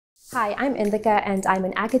Hi, I'm Indhika and I'm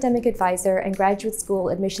an academic advisor and graduate school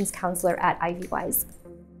admissions counselor at IvyWise.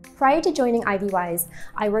 Prior to joining IvyWise,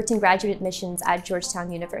 I worked in graduate admissions at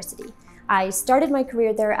Georgetown University. I started my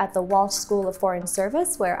career there at the Walsh School of Foreign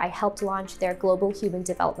Service, where I helped launch their Global Human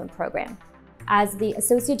Development Program. As the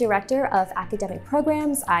Associate Director of Academic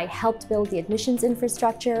Programs, I helped build the admissions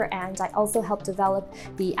infrastructure, and I also helped develop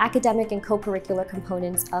the academic and co-curricular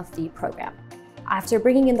components of the program. After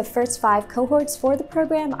bringing in the first 5 cohorts for the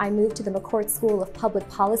program, I moved to the McCourt School of Public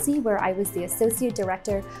Policy, where I was the Associate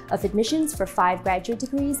Director of Admissions for 5 graduate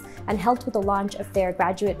degrees and helped with the launch of their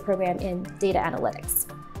graduate program in data analytics.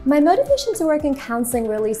 My motivation to work in counseling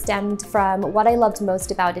really stemmed from what I loved most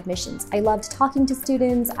about admissions. I loved talking to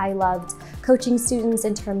students, I loved coaching students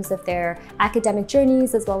in terms of their academic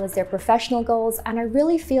journeys as well as their professional goals, and I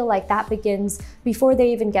really feel like that begins before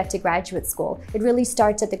they even get to graduate school. It really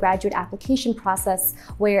starts at the graduate application process,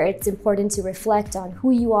 where it's important to reflect on who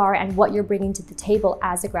you are and what you're bringing to the table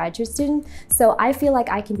as a graduate student. So I feel like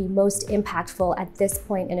I can be most impactful at this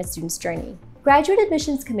point in a student's journey. Graduate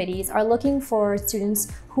admissions committees are looking for students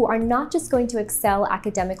who are not just going to excel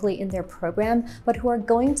academically in their program, but who are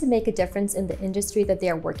going to make a difference in the industry that they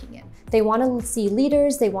are working in. They want to see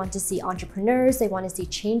leaders, they want to see entrepreneurs, they want to see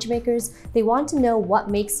change makers, they want to know what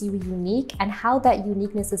makes you unique and how that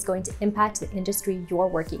uniqueness is going to impact the industry you're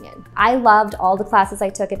working in. I loved all the classes I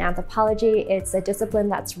took in anthropology. It's a discipline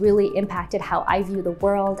that's really impacted how I view the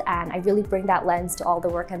world, and I really bring that lens to all the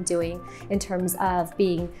work I'm doing in terms of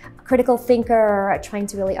being a critical thinker, trying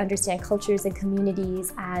to really understand cultures and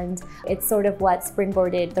communities, and it's sort of what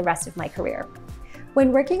springboarded the rest of my career.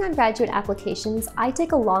 When working on graduate applications, I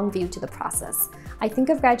take a long view to the process. I think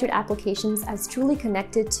of graduate applications as truly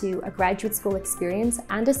connected to a graduate school experience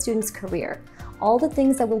and a student's career. All the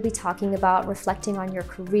things that we'll be talking about, reflecting on your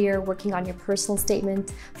career, working on your personal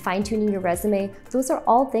statement, fine-tuning your resume, those are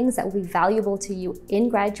all things that will be valuable to you in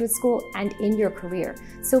graduate school and in your career.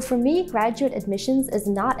 So for me, graduate admissions is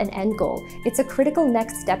not an end goal. It's a critical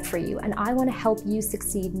next step for you, and I want to help you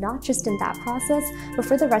succeed not just in that process, but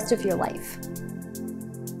for the rest of your life.